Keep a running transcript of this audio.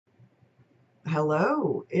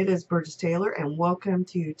Hello, it is Burgess Taylor, and welcome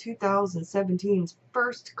to 2017's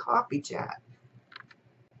first coffee chat.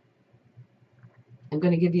 I'm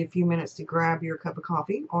going to give you a few minutes to grab your cup of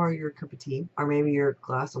coffee, or your cup of tea, or maybe your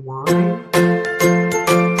glass of wine.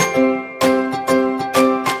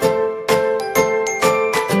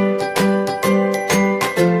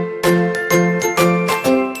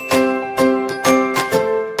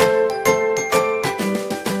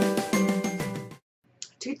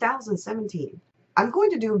 2017. I'm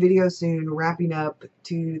going to do a video soon wrapping up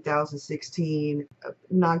 2016.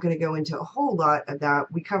 Not going to go into a whole lot of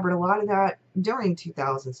that. We covered a lot of that during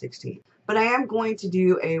 2016. But I am going to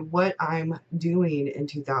do a what I'm doing in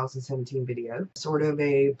 2017 video. Sort of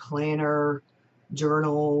a planner,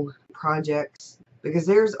 journal, projects. Because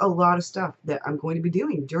there's a lot of stuff that I'm going to be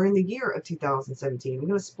doing during the year of 2017. I'm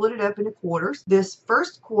going to split it up into quarters. This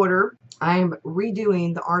first quarter, I'm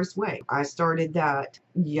redoing The Artist's Way. I started that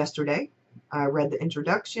yesterday. I read the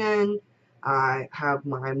introduction. I have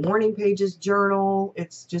my morning pages journal.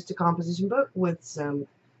 It's just a composition book with some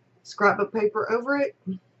scrapbook paper over it.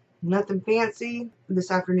 Nothing fancy.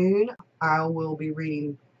 This afternoon, I will be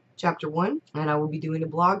reading chapter 1, and I will be doing a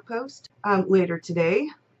blog post later today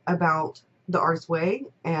about The Artist's Way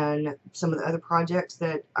and some of the other projects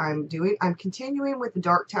that I'm doing. I'm continuing with the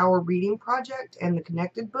Dark Tower reading project and the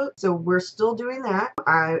connected book, so we're still doing that.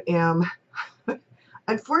 I am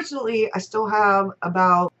unfortunately, I still have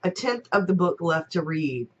about a tenth of the book left to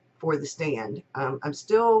read for The Stand. I'm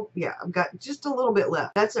still, I've got just a little bit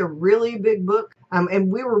left. That's a really big book,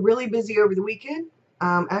 and we were really busy over the weekend.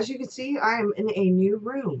 As you can see, I am in a new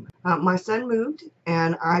room. My son moved,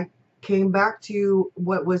 and I came back to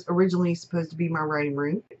what was originally supposed to be my writing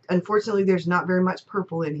room. Unfortunately, there's not very much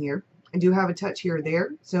purple in here. I do have a touch here or there,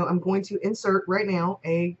 so I'm going to insert right now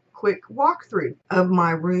a quick walkthrough of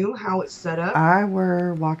my room, how it's set up. I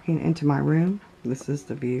were walking into my room. This is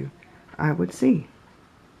the view I would see.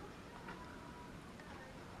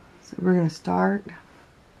 So we're going to start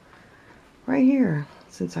right here,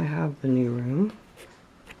 since I have the new room.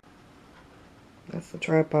 That's the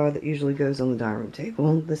tripod that usually goes on the dining room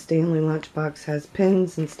table. The Stanley lunchbox has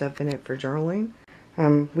pens and stuff in it for journaling.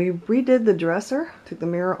 We redid the dresser, took the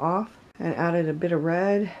mirror off, and added a bit of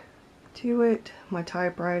red to it. My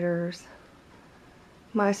typewriters,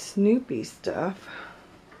 my Snoopy stuff.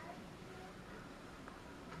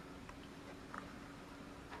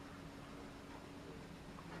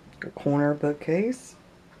 A corner bookcase.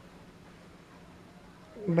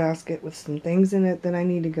 Basket with some things in it that I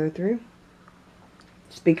need to go through.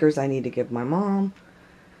 Speakers I need to give my mom.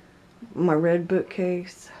 My red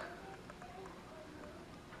bookcase.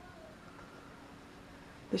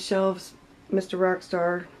 The shelves Mr.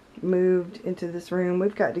 Rockstar moved into this room.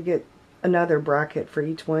 We've got to get another bracket for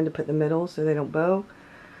each one to put in the middle so they don't bow.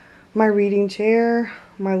 My reading chair.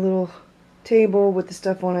 My little table with the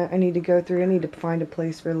stuff on it I need to go through. I need to find a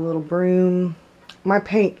place for the little broom. My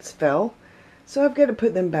paints fell, so I've got to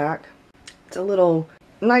put them back. It's a little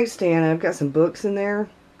nightstand. I've got some books in there.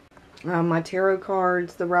 My tarot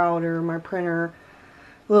cards, the router, my printer,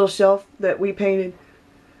 little shelf that we painted.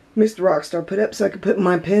 Mr. Rockstar put up so I could put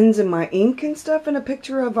my pens and my ink and stuff, and a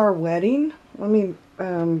picture of our wedding. Let me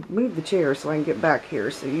move the chair so I can get back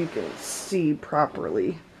here so you can see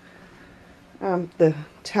properly. The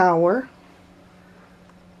tower.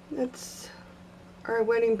 That's our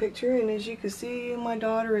wedding picture, and as you can see, my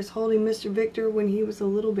daughter is holding Mr. Victor when he was a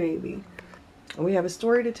little baby. We have a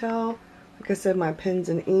story to tell. Like I said, my pens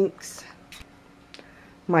and inks.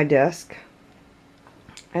 My desk.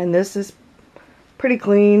 And this is pretty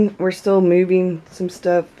clean. We're still moving some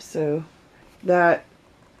stuff, so that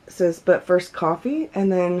says but first coffee.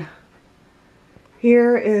 And then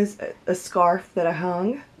here is a scarf that I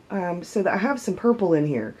hung, so that I have some purple in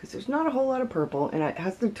here, because there's not a whole lot of purple, and it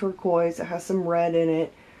has the turquoise, it has some red in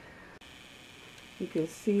it. You can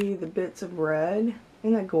see the bits of red.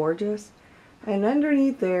 Isn't that gorgeous? And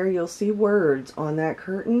underneath there you'll see words on that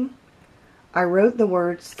curtain. I wrote the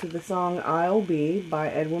words to the song I'll Be by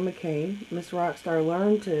Edwin McCain. Miss Rockstar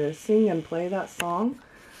learned to sing and play that song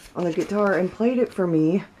on the guitar and played it for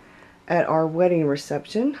me at our wedding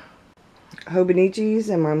reception. Hobonichi's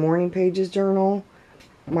and my morning pages journal.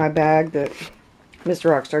 My bag that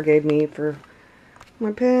Mr. Rockstar gave me for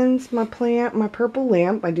my pens, my plant, my purple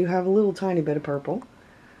lamp. I do have a little tiny bit of purple.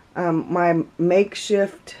 My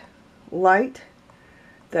makeshift light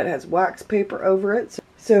that has wax paper over it.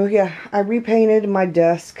 So yeah, I repainted my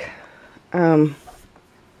desk. And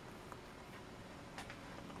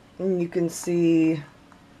you can see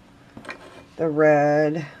the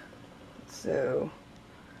red. So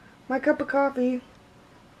my cup of coffee.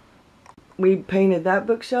 We painted that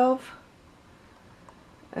bookshelf.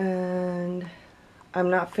 And I'm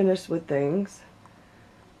not finished with things.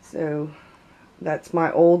 So that's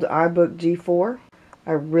my old iBook G4.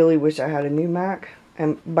 I really wish I had a new Mac.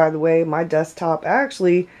 And by the way, my desktop,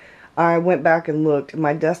 actually, I went back and looked.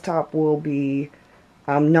 My desktop will be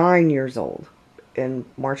 9 years old in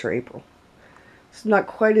March or April. It's not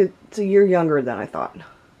quite it's a year younger than I thought.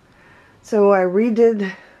 So I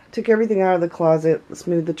took everything out of the closet,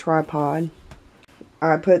 smoothed the tripod.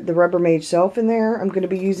 I put the Rubbermaid shelf in there. I'm going to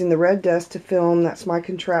be using the red desk to film. That's my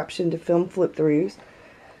contraption to film flip-throughs.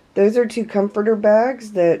 Those are 2 comforter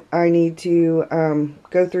bags that I need to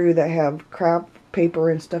go through that have crap paper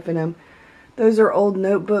and stuff in them. Those are old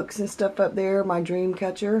notebooks and stuff up there, my dream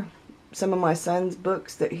catcher. Some of my son's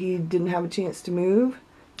books that he didn't have a chance to move.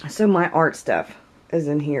 So my art stuff is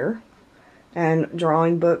in here. And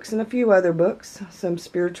drawing books and a few other books. Some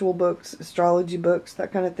spiritual books, astrology books,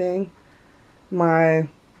 that kind of thing. My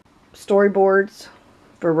storyboards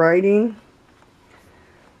for writing.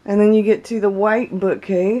 And then you get to the white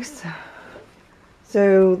bookcase.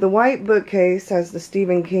 So the white bookcase has the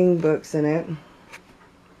Stephen King books in it.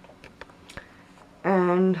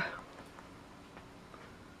 And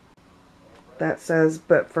that says,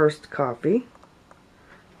 "But First Coffee."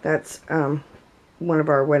 That's one of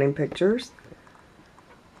our wedding pictures.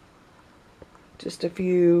 Just a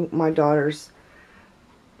few, my daughter's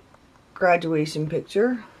graduation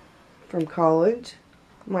picture from college.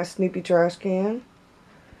 My Snoopy trash can.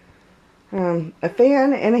 A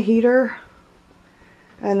fan and a heater.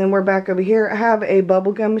 And then we're back over here. I have a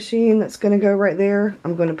bubblegum machine that's going to go right there.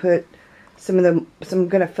 I'm going to put I'm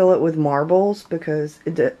going to fill it with marbles because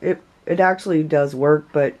it actually does work,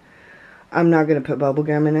 but I'm not going to put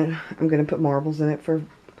bubblegum in it. I'm going to put marbles in it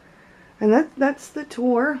and that's the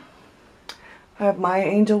tour. I have my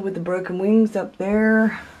angel with the broken wings up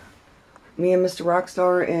there. Me and Mr.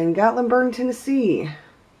 Rockstar in Gatlinburg, Tennessee.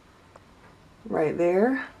 Right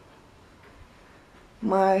there.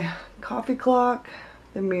 My coffee clock,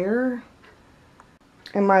 the mirror,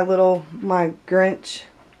 and my Grinch,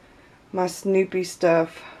 my Snoopy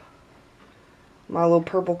stuff, my little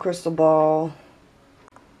purple crystal ball,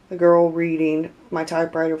 the girl reading, my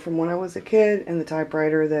typewriter from when I was a kid, and the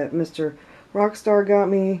typewriter that Mr. Rockstar got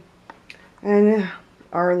me, and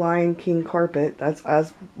our Lion King carpet. That's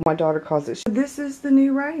as my daughter calls it. This is the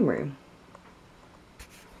new writing room.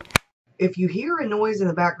 If you hear a noise in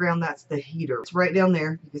the background, that's the heater. It's right down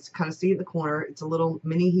there. You can kind of see it in the corner. It's a little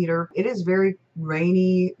mini heater. It is very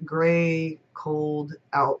rainy, gray, cold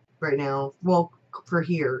out right now. Well, for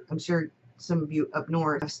here. I'm sure some of you up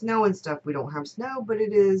north have snow and stuff. We don't have snow, but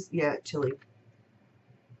it is, yeah, chilly.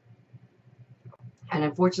 And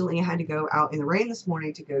unfortunately, I had to go out in the rain this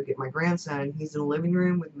morning to go get my grandson. He's in the living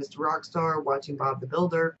room with Mr. Rockstar watching Bob the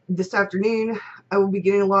Builder. This afternoon, I will be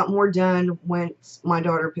getting a lot more done once my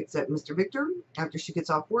daughter picks up Mr. Victor. After she gets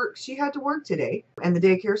off work, she had to work today, and the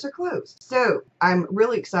daycares are closed. So I'm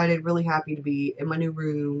really excited, really happy to be in my new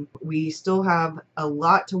room. We still have a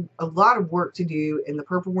lot of work to do in the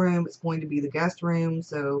purple room. It's going to be the guest room,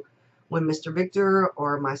 so when Mr. Victor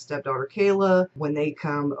or my stepdaughter Kayla, when they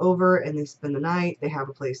come over and they spend the night, they have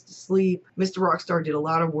a place to sleep. Mr. Rockstar did a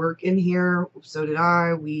lot of work in here. So did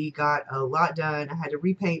I. We got a lot done. I had to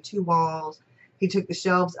repaint 2 walls. He took the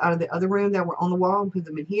shelves out of the other room that were on the wall and put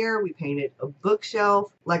them in here. We painted a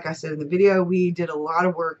bookshelf. Like I said in the video, we did a lot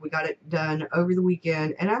of work. We got it done over the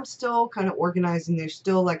weekend. And I'm still kind of organizing. There's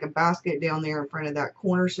still like a basket down there in front of that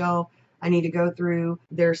corner shelf I need to go through.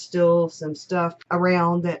 There's still some stuff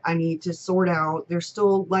around that I need to sort out. There's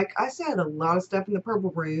still, like I said, a lot of stuff in the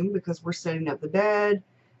purple room because we're setting up the bed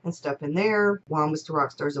and stuff in there. While Mr.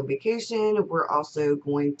 Rockstar's on vacation, we're also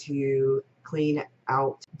going to clean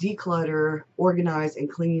out, declutter, organize, and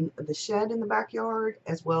clean the shed in the backyard,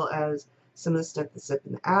 as well as some of the stuff that's up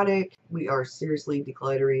in the attic. We are seriously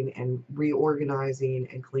decluttering and reorganizing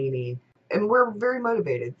and cleaning. And we're very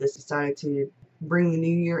motivated. This decided to bring the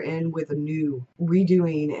new year in with a new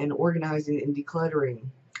redoing and organizing and decluttering.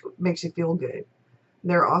 Makes you feel good.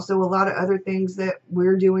 There are also a lot of other things that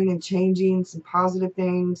we're doing and changing, some positive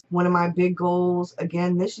things. One of my big goals,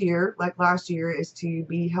 again this year, like last year, is to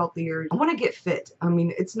be healthier. I want to get fit. I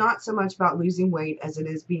mean, it's not so much about losing weight as it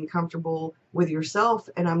is being comfortable with yourself,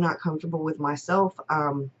 and I'm not comfortable with myself,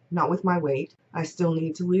 not with my weight. I still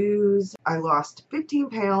need to lose. I lost 15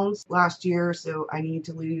 pounds last year, so I need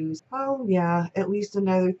to lose, oh yeah, at least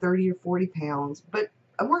another 30 or 40 pounds. But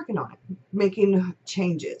I'm working on it, making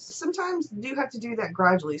changes. Sometimes you do have to do that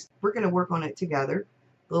gradually. We're going to work on it together,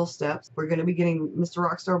 little steps. We're going to be getting Mr.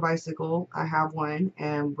 Rockstar bicycle. I have one,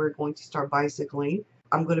 and we're going to start bicycling.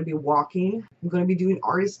 I'm going to be walking. I'm going to be doing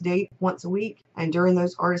artist date once a week. And during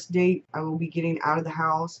those artist date, I will be getting out of the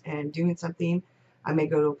house and doing something. I may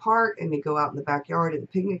go to a park. I may go out in the backyard at the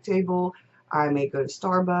picnic table. I may go to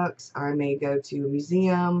Starbucks. I may go to a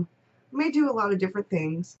museum. I may do a lot of different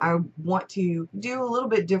things. I want to do a little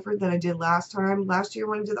bit different than I did last time. Last year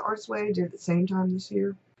when I did the Artist Way, I did it at the same time this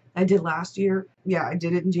year. I did last year. Yeah, I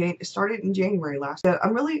did it in started in January last year. So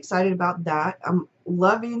I'm really excited about that. I'm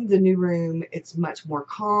loving the new room. It's much more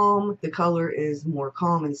calm. The color is more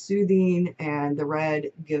calm and soothing, and the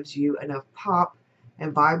red gives you enough pop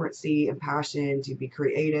and vibrancy and passion to be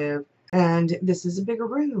creative. And this is a bigger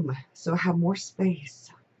room, so I have more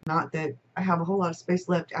space. Not that I have a whole lot of space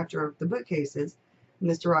left after the bookcases.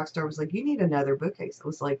 Mr. Rockstar was like, "You need another bookcase." I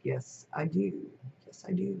was like, "Yes, I do. Yes,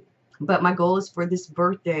 I do." But my goal is for this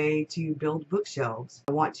birthday to build bookshelves.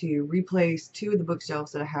 I want to replace 2 of the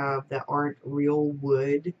bookshelves that I have that aren't real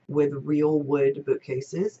wood with real wood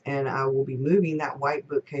bookcases. And I will be moving that white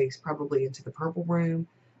bookcase probably into the purple room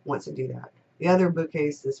once I do that. The other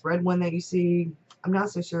bookcase, this red one that you see, I'm not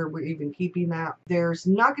so sure we're even keeping that. There's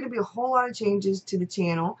not going to be a whole lot of changes to the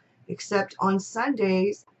channel, except on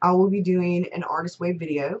Sundays I will be doing an Artist Way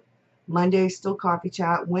video. Monday is still Coffee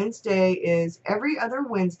Chat. Wednesday is every other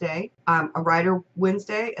Wednesday, a writer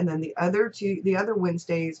Wednesday, and then the other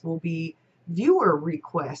Wednesdays will be viewer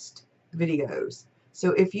request videos.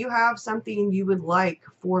 So if you have something you would like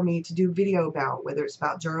for me to do video about, whether it's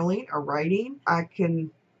about journaling or writing, I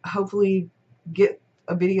can hopefully get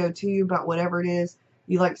a video to you about whatever it is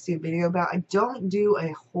you like to see a video about. I don't do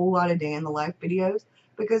a whole lot of day in the life videos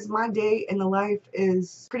because my day in the life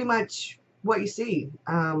is pretty much what you see.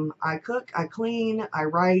 I cook, I clean, I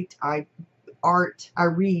write, I art, I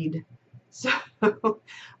read. So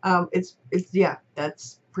yeah,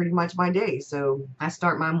 that's pretty much my day. So I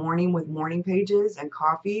start my morning with morning pages and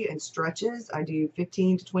coffee and stretches. I do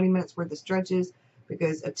 15 to 20 minutes worth of stretches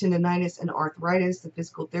because of tendonitis and arthritis. The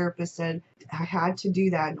physical therapist said I had to do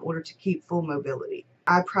that in order to keep full mobility.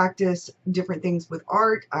 I practice different things with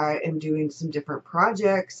art. I am doing some different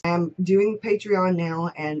projects. I'm doing Patreon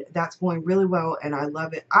now, and that's going really well, and I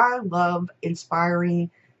love it. I love inspiring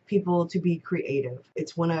people to be creative.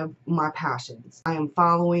 It's one of my passions. I am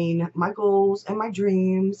following my goals and my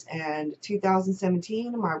dreams, and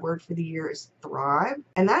 2017, my word for the year is thrive,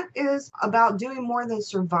 and that is about doing more than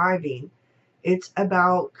surviving. It's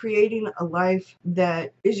about creating a life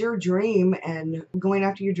that is your dream and going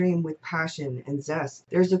after your dream with passion and zest.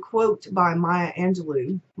 There's a quote by Maya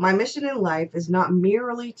Angelou: "My mission in life is not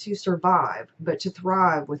merely to survive, but to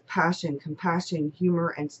thrive with passion, compassion,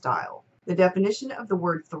 humor, and style." The definition of the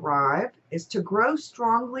word thrive is to grow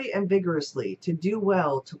strongly and vigorously, to do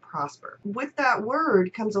well, to prosper. With that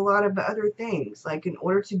word comes a lot of other things, like in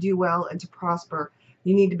order to do well and to prosper,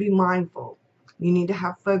 you need to be mindful. You need to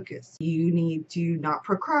have focus. You need to not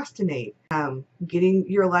procrastinate. Getting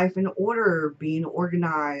your life in order, being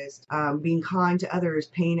organized, being kind to others,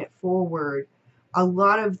 paying it forward. A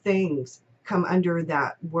lot of things come under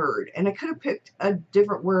that word. And I could have picked a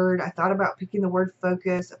different word. I thought about picking the word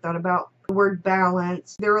focus. I thought about the word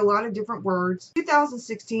balance. There are a lot of different words.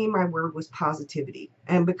 2016, my word was positivity.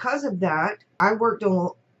 And because of that, I worked on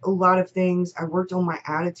a lot of things. I worked on my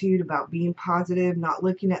attitude about being positive, not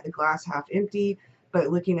looking at the glass half empty, but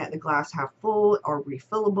looking at the glass half full or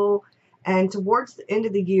refillable. And towards the end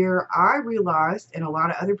of the year, I realized, and a lot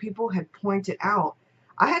of other people had pointed out,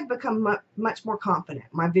 I had become much more confident.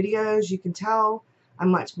 My videos, you can tell I'm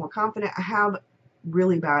much more confident. I have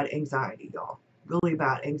really bad anxiety, y'all. Really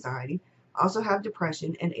bad anxiety. I also have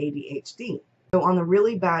depression and ADHD. So on the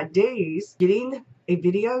really bad days, getting a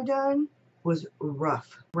video done was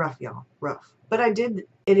rough, y'all, rough. But I did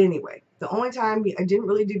it anyway. The only time I didn't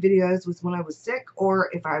really do videos was when I was sick, or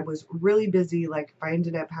if I was really busy, like if I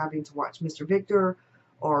ended up having to watch Mr. Victor,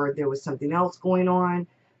 or there was something else going on.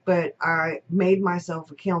 But I made myself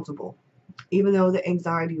accountable, even though the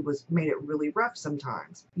anxiety made it really rough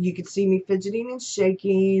sometimes. You could see me fidgeting and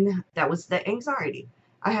shaking. That was the anxiety.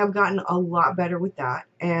 I have gotten a lot better with that,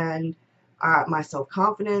 and my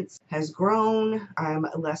self-confidence has grown. I'm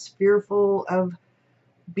less fearful of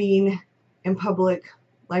being in public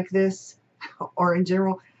like this or in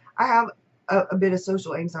general. I have a bit of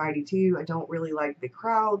social anxiety too. I don't really like big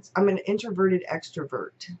crowds. I'm an introverted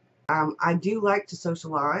extrovert. I do like to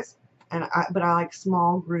socialize, but I like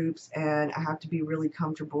small groups, and I have to be really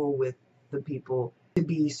comfortable with the people to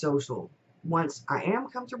be social. Once I am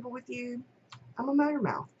comfortable with you, I'm a motor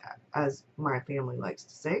mouth, as my family likes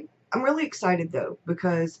to say. I'm really excited though,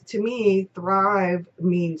 because to me, thrive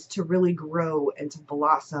means to really grow and to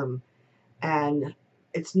blossom, and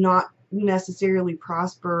it's not necessarily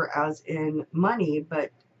prosper as in money,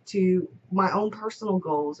 but to my own personal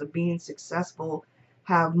goals of being successful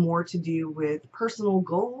have more to do with personal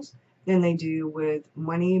goals than they do with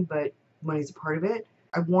money, but money's a part of it.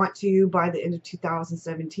 I want to, by the end of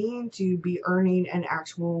 2017, to be earning an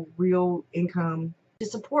actual real income to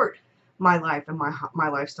support my life and my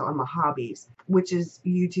lifestyle and my hobbies, which is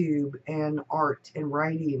YouTube and art and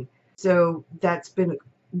writing. So that's been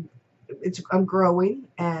I'm growing,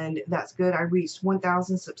 and that's good. I reached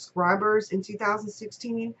 1,000 subscribers in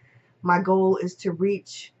 2016. My goal is to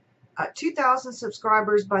reach 2,000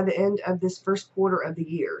 subscribers by the end of this first quarter of the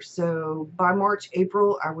year. So by March,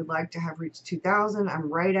 April, I would like to have reached 2,000.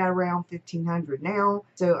 I'm right at around 1,500 now.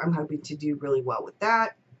 So I'm hoping to do really well with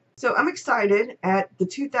that. So I'm excited. At the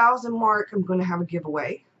 2,000 mark, I'm going to have a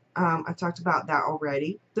giveaway. I talked about that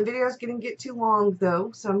already. The video is going to get too long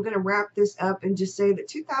though, so I'm going to wrap this up and just say that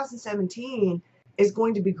 2017 is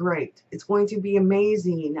going to be great. It's going to be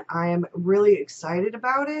amazing. I am really excited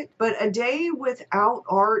about it. But a day without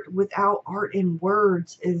art in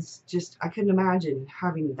words is just, I couldn't imagine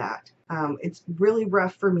having that. It's really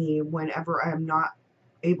rough for me whenever I'm not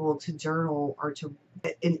able to journal or to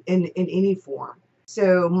in any form.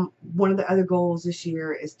 So one of the other goals this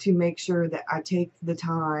year is to make sure that I take the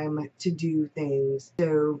time to do things.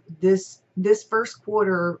 So this first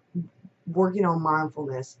quarter, working on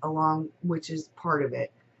mindfulness along, which is part of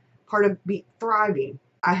it, part of thriving.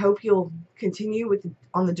 I hope you'll continue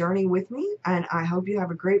on the journey with me, and I hope you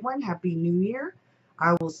have a great one. Happy New Year.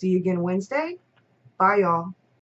 I will see you again Wednesday. Bye, y'all.